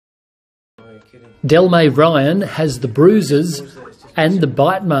Delmay Ryan has the bruises and the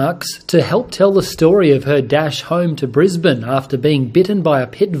bite marks to help tell the story of her dash home to Brisbane after being bitten by a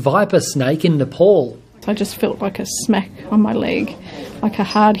pit viper snake in Nepal. I just felt like a smack on my leg, like a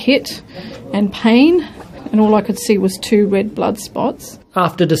hard hit and pain, and all I could see was 2 red blood spots.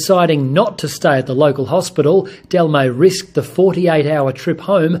 After deciding not to stay at the local hospital, Delmay risked the 48-hour trip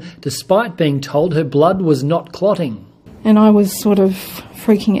home despite being told her blood was not clotting. And I was sort of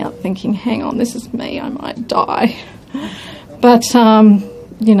freaking out, thinking, hang on, this is me, I might die. But,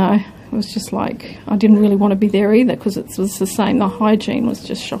 you know, it was just like, I didn't really want to be there either because it was the same. The hygiene was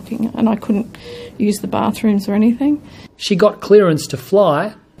just shocking and I couldn't use the bathrooms or anything. She got clearance to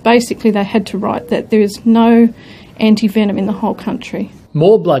fly. Basically, they had to write that there is no anti-venom in the whole country.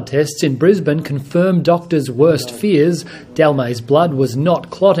 More blood tests in Brisbane confirmed doctors' worst fears. Delmay's blood was not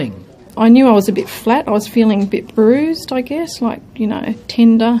clotting. I knew I was a bit flat. I was feeling a bit bruised, I guess, like, you know,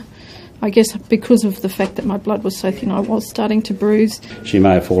 tender. I guess because of the fact that my blood was so thin, I was starting to bruise. She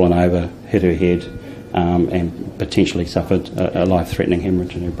may have fallen over, hit her head, and potentially suffered a life-threatening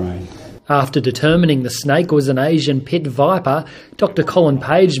hemorrhage in her brain. After determining the snake was an Asian pit viper, Dr. Colin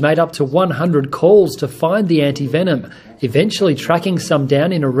Page made up to 100 calls to find the anti-venom, eventually tracking some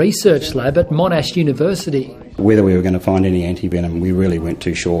down in a research lab at Monash University. Whether we were going to find any anti-venom, we really weren't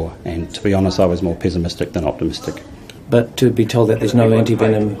too sure, and to be honest, I was more pessimistic than optimistic. But to be told that there's no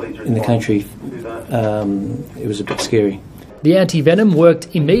anti-venom in the country, it was a bit scary. The anti-venom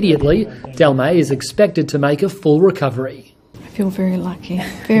worked immediately. Delmay is expected to make a full recovery. I feel very lucky,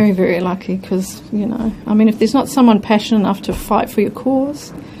 very, very lucky, because, you know, I mean, if there's not someone passionate enough to fight for your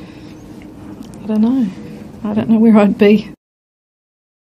cause, I don't know where I'd be.